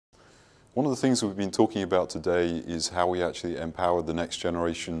One of the things we've been talking about today is how we actually empower the next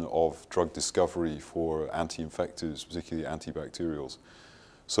generation of drug discovery for anti-infectives, particularly antibacterials.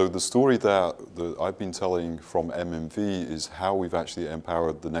 So the story that I've been telling from MMV is how we've actually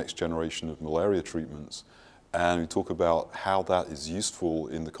empowered the next generation of malaria treatments. And we talk about how that is useful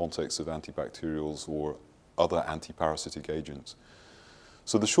in the context of antibacterials or other antiparasitic agents.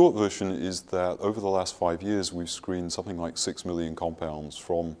 So the short version is that over the last 5 years, we've screened something like 6 million compounds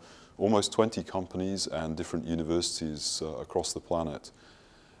from almost 20 companies and different universities across the planet.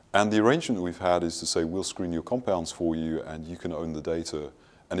 And the arrangement that we've had is to say, we'll screen your compounds for you and you can own the data.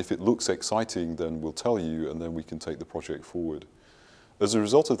 And if it looks exciting, then we'll tell you and then we can take the project forward. As a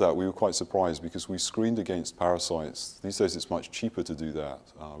result of that, we were quite surprised because we screened against parasites. These days it's much cheaper to do that.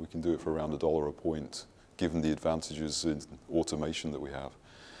 We can do it for around $1 a point, given the advantages in automation that we have.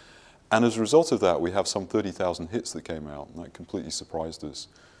 And as a result of that, we have some 30,000 hits that came out, and that completely surprised us.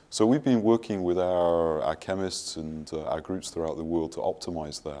 So we've been working with our chemists and our groups throughout the world to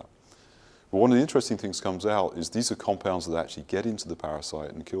optimize that. But one of the interesting things comes out is these are compounds that actually get into the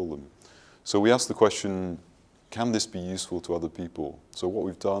parasite and kill them. So we asked the question, can this be useful to other people? So what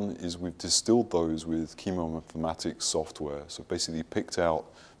we've done is we've distilled those with chemoinformatics software. So basically picked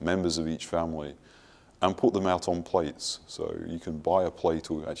out members of each family and put them out on plates. So you can buy a plate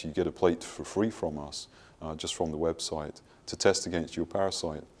or actually get a plate for free from us, just from the website, to test against your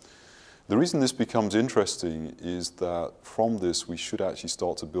parasite. The reason this becomes interesting is that from this we should actually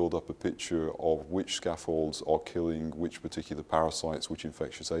start to build up a picture of which scaffolds are killing which particular parasites, which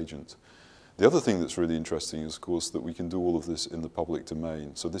infectious agent. The other thing that's really interesting is, of course, that we can do all of this in the public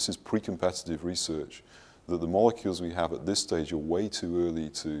domain. So this is pre-competitive research, that the molecules we have at this stage are way too early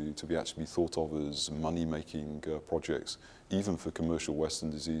to be actually thought of as money-making projects, even for commercial Western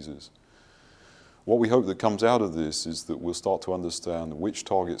diseases. What we hope that comes out of this is that we'll start to understand which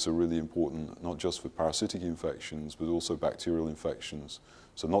targets are really important, not just for parasitic infections, but also bacterial infections.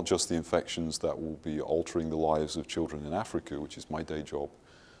 So not just the infections that will be altering the lives of children in Africa, which is my day job,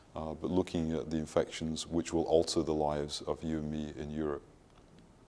 but looking at the infections which will alter the lives of you and me in Europe.